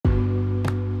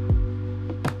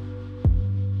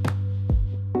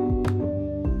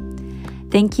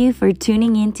Thank you for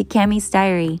tuning in to Cammy's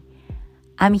Diary.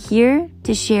 I'm here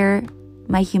to share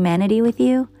my humanity with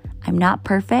you. I'm not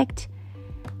perfect,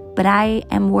 but I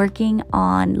am working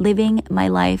on living my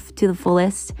life to the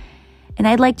fullest, and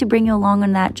I'd like to bring you along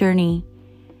on that journey.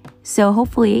 So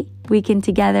hopefully we can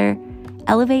together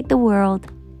elevate the world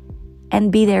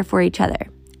and be there for each other.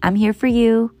 I'm here for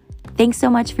you. Thanks so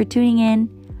much for tuning in.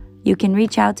 You can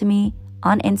reach out to me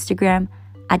on Instagram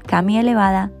at Cami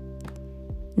Elevada.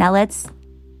 Now let's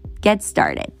get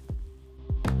started.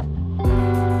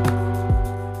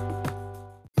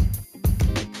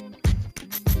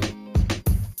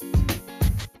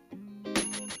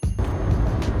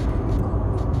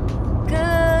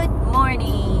 Good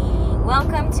morning.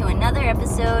 Welcome to another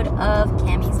episode of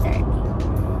Cammy's Diary.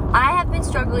 I have been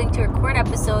struggling to record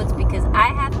episodes because I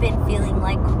have been feeling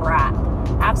like crap.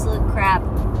 Absolute crap.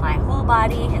 My whole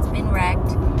body has been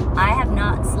wrecked. I have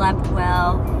not slept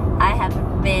well. I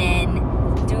have been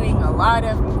doing a lot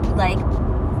of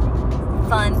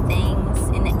fun things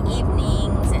in the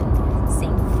evenings and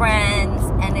seeing friends,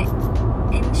 and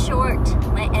in short,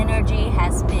 my energy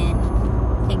has been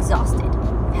exhausted.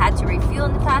 I've had to refuel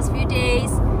in the past few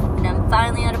days, and I'm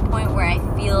finally at a point where I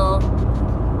feel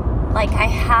like I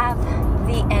have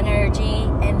the energy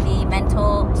and the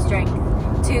mental strength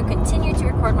to continue to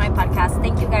record my podcast.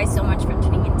 Thank you guys so much for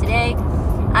tuning in today.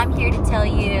 I'm here to tell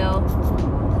you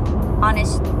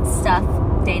honest stuff,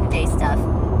 day-to-day stuff,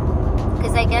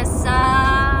 because I guess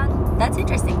that's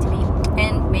interesting to me,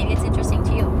 and maybe it's interesting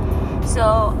to you.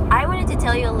 So I wanted to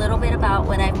tell you a little bit about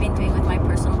what I've been doing with my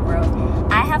personal growth.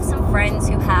 I have some friends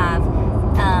who have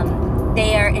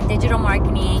they are in digital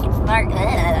marketing,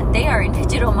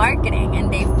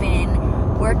 and they've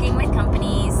been working with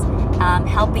companies,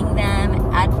 helping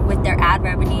them with their ad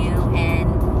revenue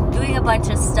and doing a bunch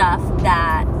of stuff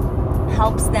that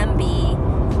helps them be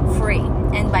free.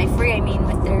 And by free, I mean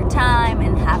with their time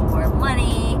and have more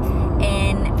money.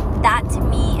 And that to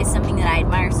me is something that I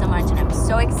admire so much. And I'm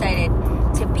so excited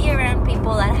to be around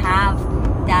people that have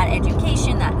that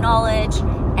education, that knowledge,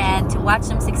 and to watch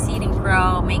them succeed and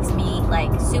grow makes me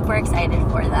super excited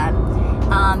for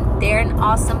them. They're an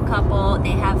awesome couple.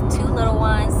 They have 2 little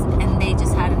ones, and they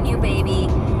just had a new baby.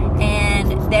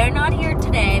 And they're not here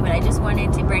today, but I just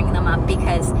wanted to bring them up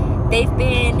because they've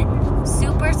been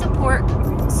super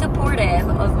supportive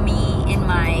of me in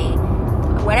my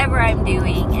whatever I'm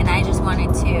doing. And I just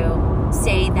wanted to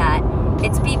say that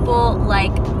it's people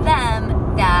like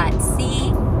them that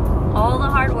see all the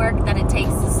hard work that it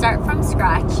takes to start from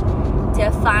scratch to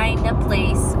find a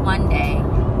place one day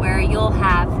where you'll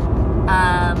have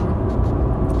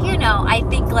I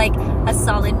think a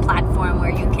solid platform where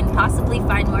you can possibly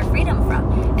find more freedom from.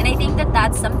 And I think that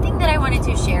that's something that I wanted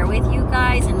to share with you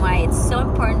guys, and why it's so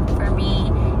important for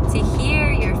me to hear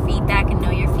your feedback and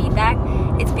know your feedback.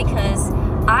 It's because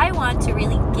I want to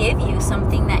really give you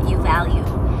something that you value,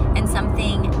 and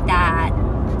something that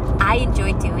I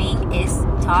enjoy doing is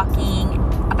talking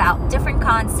about different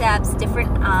concepts,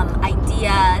 different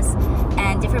ideas,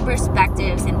 and different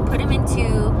perspectives, and put them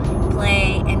into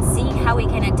play, and seeing how we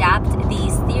can adapt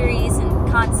these theories and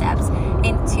concepts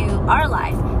into our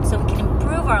life so we can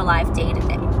improve our life day to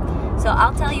day. So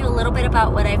I'll tell you a little bit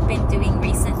about what I've been doing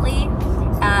recently,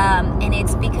 and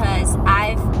it's because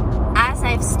as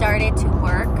I've started to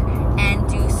work and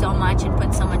do so much and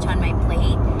put so much on my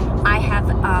plate, I have,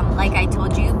 like I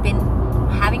told you, been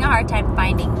having a hard time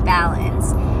finding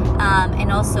balance,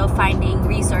 and also finding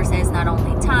resources, not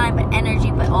only time but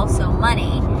energy, but also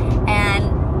money.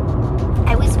 And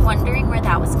I was wondering where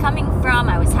that was coming from.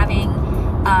 I was having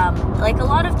a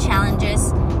lot of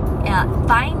challenges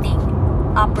finding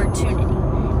opportunity,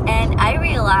 and I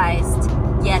realized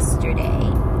yesterday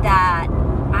that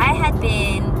I had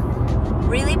been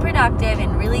really productive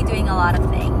and really doing a lot of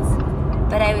things,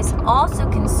 but I was also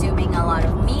consuming a lot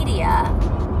of media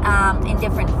in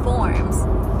different forms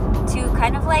to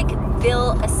kind of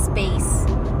fill a space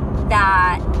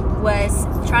that was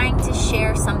trying to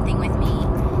share something with me.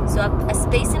 So a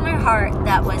space in my heart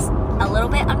that was a little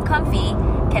bit uncomfy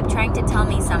kept trying to tell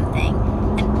me something,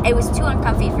 and it was too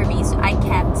uncomfy for me, so I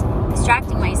kept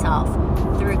distracting myself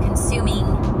through consuming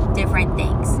different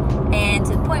things, and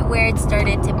to the point where it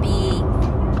started to be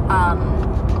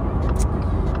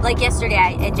yesterday,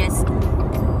 I just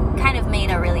kind of made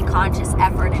a really conscious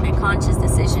effort and a conscious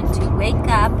decision to wake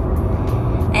up,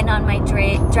 and on my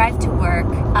drive to work,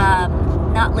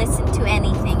 not listen to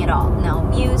anything at all. No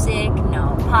music,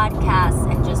 no podcasts,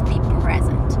 and just be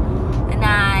present. And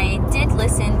I did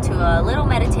listen to a little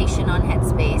meditation on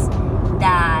Headspace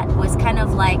that was kind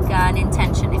of like an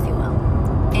intention, if you will.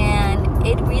 And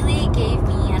it really gave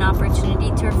me an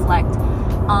opportunity to reflect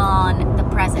on the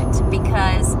present,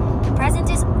 because the present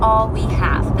is all we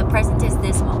have. The present is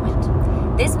this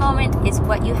moment. This moment is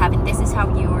what you have, and this is how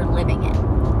you are living it.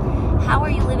 How are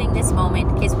you living this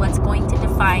moment is what's going to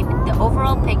define the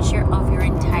overall picture of your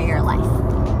entire life.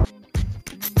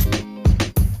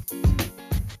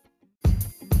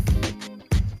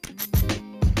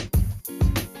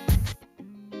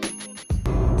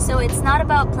 So it's not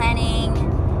about planning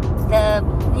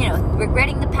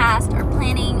regretting the past or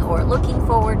planning or looking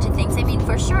forward to things. I mean,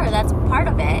 for sure, that's part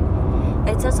of it.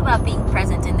 But it's also about being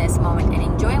present in this moment and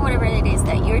enjoying whatever it is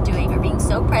that you're doing, or being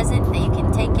so present that you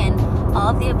can take in all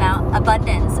of the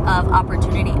abundance of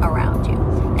opportunity around you.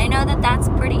 And I know that that's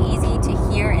pretty easy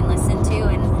to hear and listen to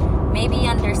and maybe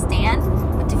understand,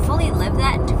 but to fully live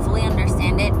that and to fully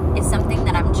understand it is something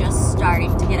that I'm just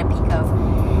starting to get a peek of.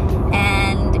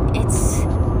 And it's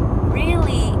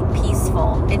really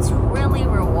peaceful. It's really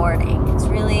rewarding. It's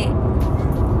really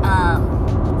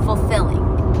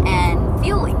fulfilling and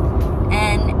fueling.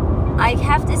 And I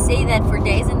have to say that for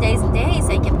days and days and days,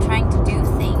 I kept trying to do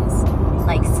things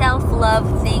like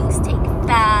self-love things, take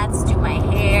baths, do my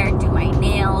hair, do my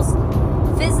nails,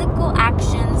 physical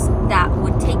actions that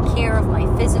would take care of my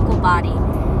physical body,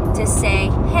 to say,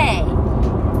 hey,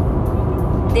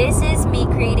 this is me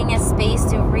creating a space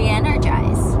to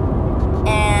re-energize.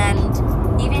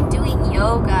 And even doing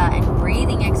yoga and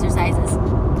breathing exercises,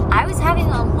 I was having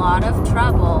a lot of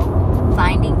trouble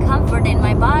finding comfort in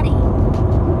my body.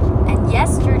 And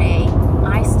yesterday,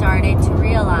 I started to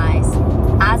realize,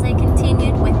 as I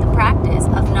continued with the practice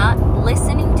of not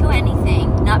listening to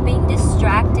anything, not being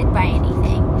distracted by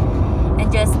anything,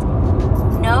 and just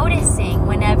noticing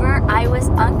whenever I was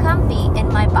uncomfy in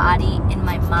my body, in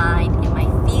my mind, in my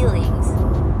feelings,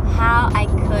 how I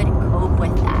could cope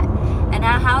with that. And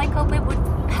how I coped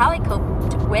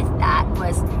with that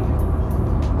was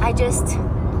I just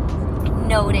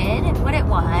noted what it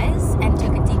was and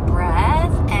took a deep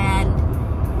breath and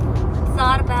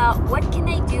thought about, what can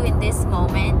I do in this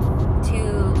moment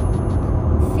to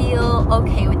feel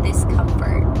okay with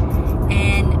discomfort.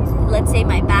 And let's say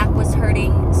my back was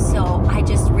hurting, so I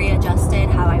just readjusted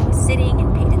how I was sitting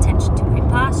and paid attention to my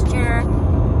posture.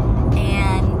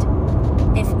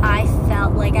 And if I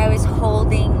felt like I was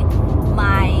holding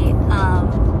my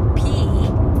pee,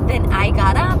 then I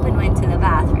got up and went to the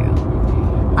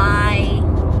bathroom. I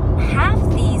have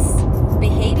these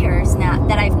behaviors now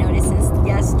that I've noticed since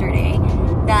yesterday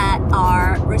that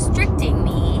are restricting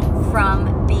me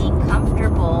from being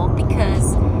comfortable,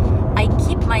 because I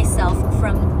keep myself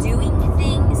from doing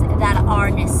things that are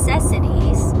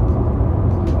necessities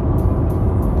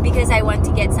because I want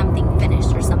to get something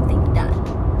finished or something done.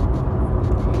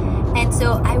 And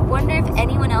so I wonder if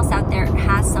anyone else out there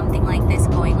has something like this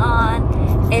going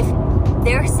on, if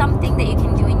there's something that you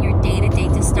can do in your day-to-day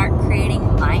to start creating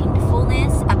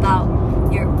mindfulness about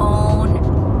your own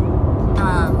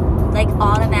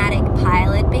automatic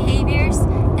pilot behaviors,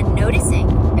 and noticing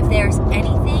if there's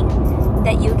anything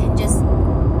that you can just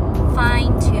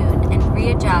fine-tune and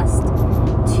readjust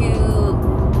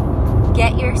to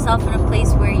get yourself in a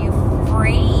place where you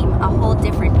frame a whole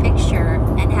different picture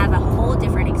and have a whole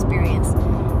different experience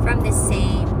from the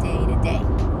same day to day.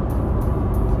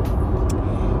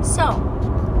 So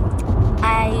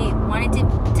I wanted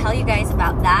to tell you guys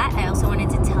about that. I also wanted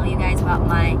to tell you guys about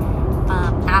my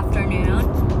afternoon.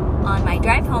 On my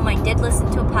drive home, I did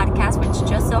listen to a podcast which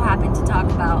just so happened to talk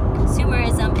about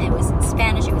consumerism. It was in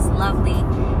Spanish. It was lovely.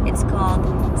 It's called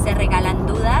Se Regalan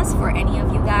Dudas, for any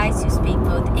of you guys who speak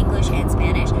both English and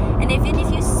Spanish. And even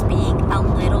if you speak a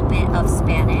little bit of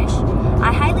Spanish,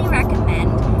 I highly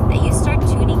recommend that you start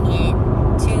tuning in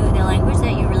to the language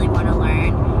that you really want to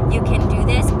learn. You can do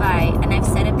this by, and I've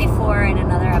said it before in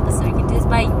another episode, you can do this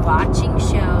by watching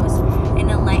shows in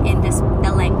the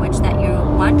language that you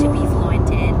want to be fluent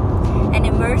in, and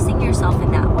immersing yourself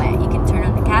in that way. You can turn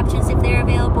on the captions if they're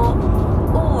available,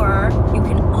 or you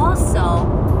can also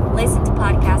listen to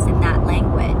podcasts in that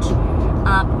language.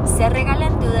 Se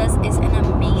Regalan Dudas is an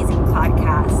amazing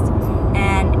podcast,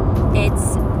 and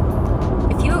it's,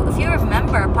 if you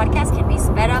remember, podcasts can be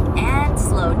sped up and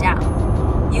slowed down.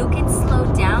 You can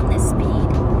slow down the speed,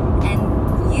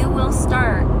 and you will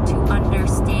start to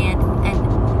understand. And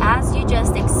as you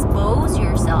just expose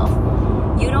yourself,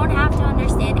 you don't have to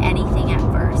understand anything at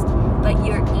first, but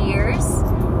your ears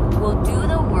will do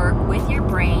the work with your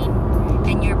brain,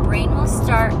 and your brain will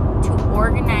start to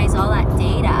organize all that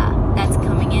data that's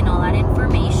coming in, all that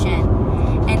information,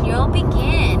 and you'll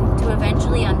begin to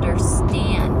eventually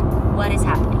understand what is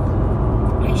happening.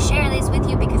 I share this with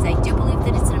you because I do believe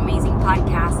that it's an amazing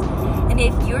podcast, and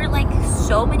if you're like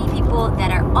so many people that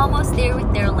are almost there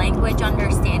with their language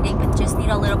understanding but just need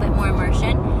a little bit more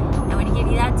immersion, I want to give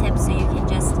you that tip so you can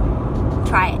just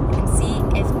try it and see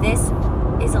if this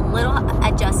is a little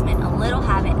adjustment, a little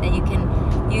habit that you can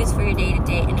use for your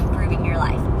day-to-day and improving your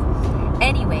life.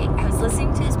 Anyway, I was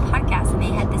listening to this podcast and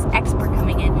they had this expert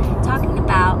coming in talking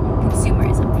about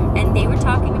consumerism, and they were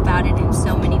talking about it in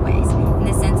so many ways, in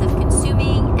the sense of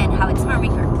consuming and how it's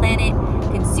harming our planet,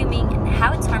 consuming and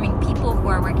how it's harming people who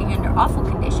are working under awful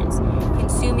conditions,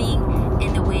 consuming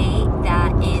in the way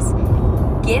that is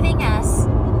giving us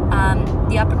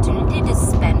the opportunity to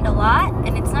spend a lot,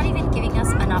 and it's not even giving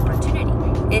us an opportunity.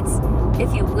 It's,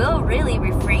 if you will really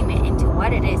reframe it into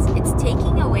what it is, it's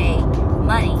taking away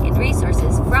money and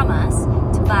resources from us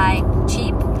to buy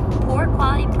cheap, poor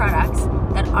quality products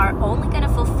that are only going to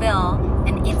fulfill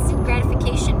an instant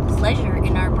gratification pleasure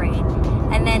in our brain.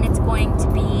 And then it's going to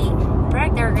be a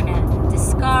product that we're going to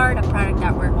discard, a product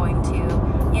that we're going to,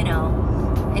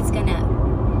 it's going to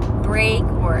break,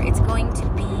 or it's going to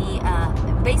be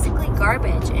basically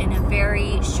garbage in a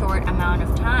very short amount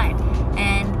of time.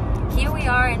 And here we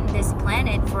are in this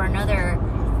planet for another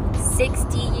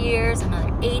 60 years,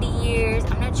 another 80 years.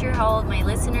 I'm not sure how old my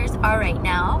listeners are right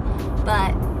now,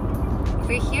 but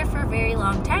we're here for a very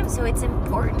long time. So it's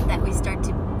important that we start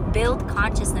to build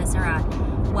consciousness around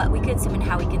what we consume and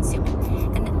how we consume it.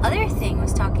 And the other thing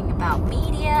was talking about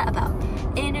media, about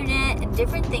internet, and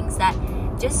different things that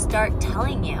just start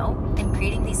telling you and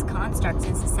creating these constructs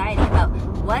in society about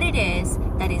what it is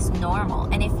that is normal.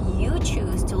 And if you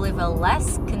choose to live a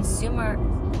less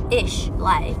consumer-ish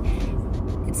life,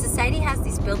 society has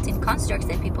these built-in constructs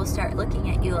that people start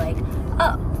looking at you like,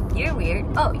 oh, you're weird.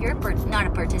 Oh, you're not a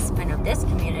participant of this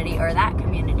community or that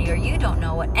community, or you don't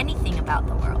know anything about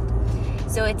the world.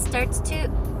 So it starts to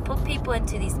put people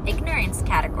into these ignorance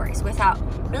categories without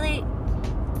really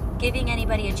giving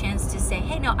anybody a chance to say,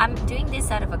 hey, no, I'm doing this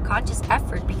out of a conscious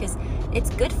effort because it's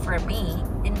good for me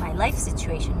in my life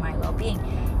situation, my well-being.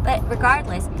 But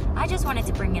regardless, I just wanted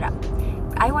to bring it up.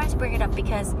 I wanted to bring it up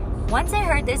because once I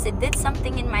heard this, it did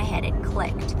something in my head. It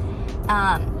clicked.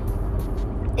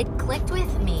 It clicked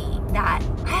with me that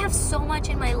I have so much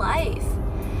in my life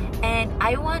and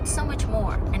I want so much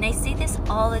more. And I say this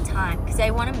all the time because I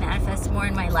want to manifest more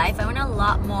in my life. I want a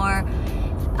lot more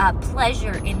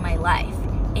pleasure in my life,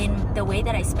 in the way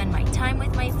that I spend my time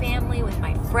with my family, with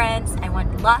my friends. I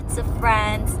want lots of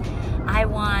friends. I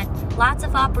want lots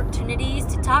of opportunities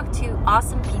to talk to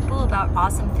awesome people about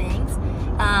awesome things,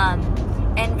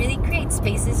 and really create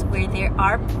spaces where there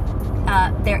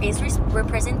is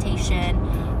representation,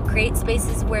 create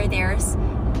spaces where there's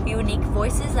unique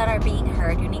voices that are being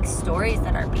heard, unique stories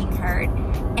that are being heard,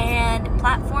 and a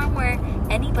platform where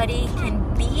anybody can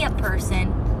be a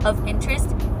person of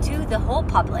interest to the whole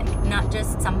public, not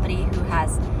just somebody who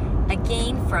has a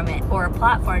gain from it or a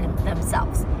platform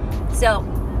themselves. So,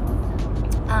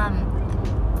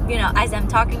 as I'm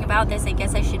talking about this, I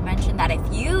guess I should mention that if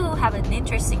you have an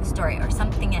interesting story or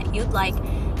something that you'd like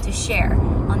to share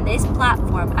on this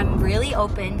platform, I'm really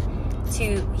open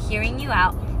to hearing you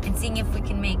out and seeing if we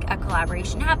can make a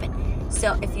collaboration happen.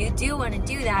 So if you do want to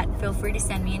do that, feel free to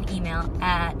send me an email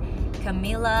at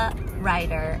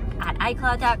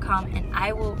CamilaRider@iCloud.com and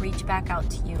I will reach back out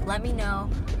to you. Let me know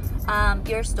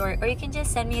your story, or you can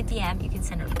just send me a DM. You can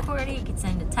send a recording, you can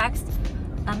send a text,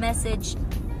 a message,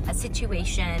 a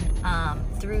situation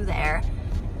through there.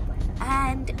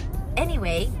 And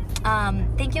anyway,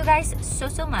 thank you guys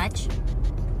so much.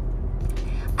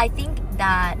 I think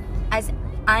that as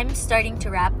I'm starting to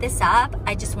wrap this up,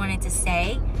 I just wanted to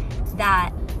say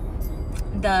that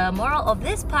the moral of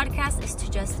this podcast is to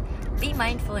just be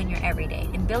mindful in your everyday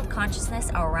and build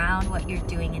consciousness around what you're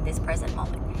doing in this present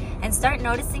moment, and start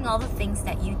noticing all the things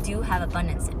that you do have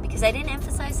abundance in, because I didn't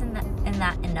emphasize in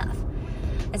that enough.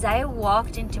 As I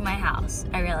walked into my house,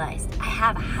 I realized I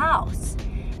have a house.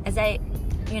 As I,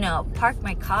 parked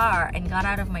my car and got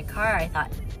out of my car, I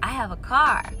thought, I have a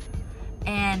car.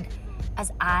 And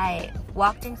as I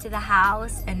walked into the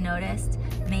house and noticed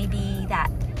maybe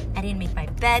that I didn't make my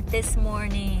bed this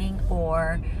morning,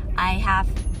 or I have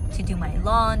to do my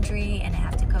laundry and I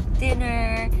have to cook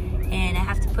dinner and I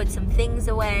have to put some things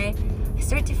away, I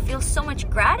started to feel so much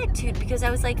gratitude, because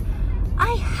I was like,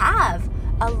 I have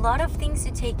a lot of things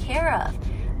to take care of.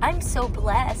 I'm so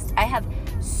blessed. I have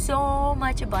so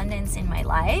much abundance in my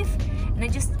life, and I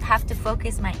just have to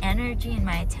focus my energy and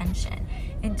my attention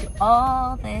into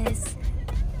all this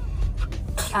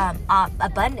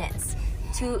abundance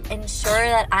to ensure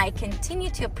that I continue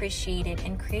to appreciate it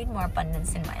and create more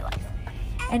abundance in my life.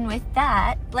 And with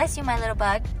that, bless you, my little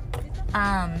bug.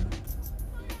 And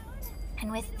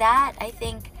with that, I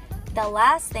think the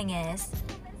last thing is,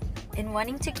 in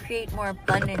wanting to create more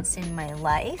abundance in my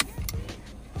life,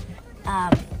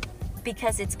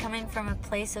 because it's coming from a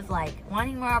place of like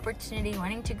wanting more opportunity,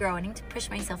 wanting to grow, wanting to push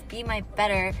myself, be my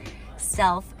better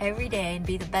self every day and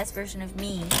be the best version of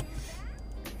me.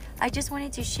 I just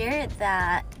wanted to share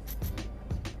that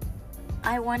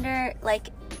I wonder, like,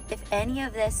 if any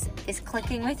of this is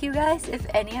clicking with you guys, if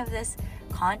any of this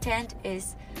content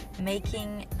is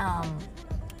making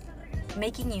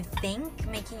you think,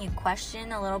 making you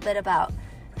question a little bit about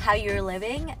how you're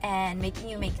living, and making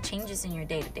you make changes in your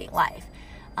day-to-day life.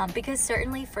 Because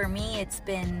certainly for me, it's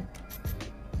been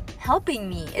helping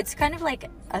me. It's kind of like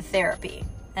a therapy.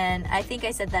 And I think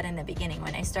I said that in the beginning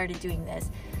when I started doing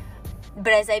this.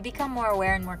 But as I become more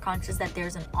aware and more conscious that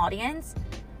there's an audience,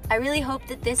 I really hope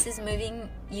that this is moving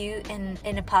you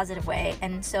in a positive way.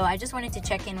 And so I just wanted to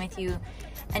check in with you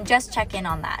and just check in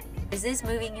on that. Is this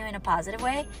moving you in a positive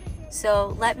way?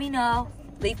 So let me know.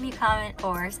 Leave me a comment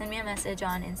or send me a message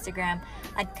on Instagram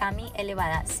at Cami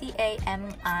Elevada,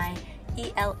 CamiElevada.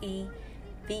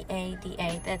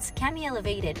 That's Cami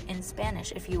Elevated in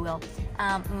Spanish, if you will.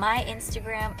 My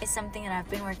Instagram is something that I've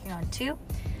been working on too.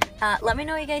 Let me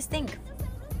know what you guys think.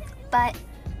 But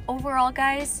overall,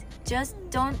 guys, just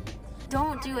don't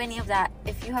do any of that.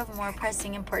 If you have more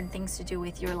pressing, important things to do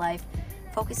with your life,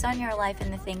 focus on your life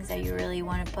and the things that you really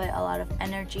want to put a lot of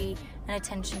energy and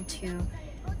attention to.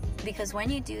 Because when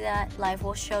you do that, life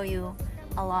will show you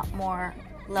a lot more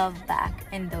love back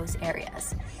in those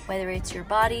areas. Whether it's your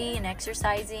body and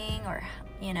exercising, or,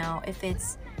 you know, if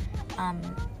it's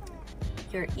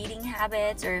your eating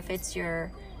habits, or if it's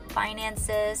your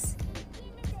finances,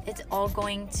 it's all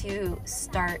going to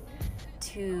start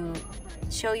to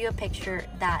show you a picture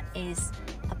that is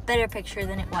a better picture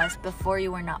than it was before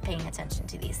you were not paying attention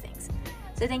to these things.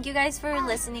 So thank you guys for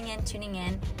listening and tuning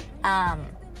in.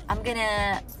 I'm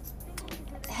gonna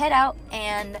head out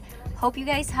and hope you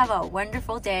guys have a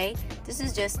wonderful day. This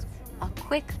is just a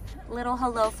quick little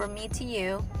hello from me to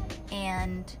you,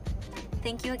 and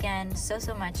thank you again so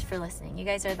much for listening. You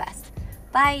guys are the best.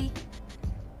 Bye.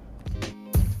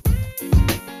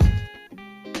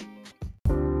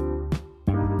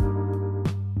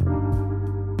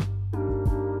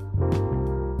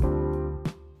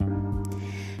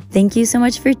 Thank you so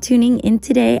much for tuning in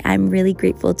today. I'm really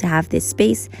grateful to have this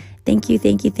space. Thank you.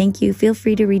 Feel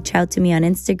free to reach out to me on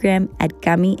Instagram at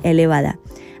Cami Elevada.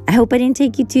 I hope I didn't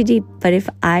take you too deep, but if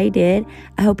I did,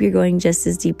 I hope you're going just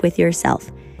as deep with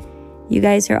yourself. You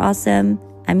guys are awesome.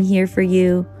 I'm here for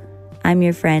you. I'm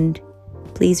your friend.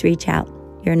 Please reach out.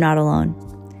 You're not alone.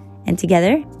 And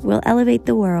together, we'll elevate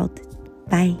the world.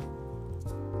 Bye.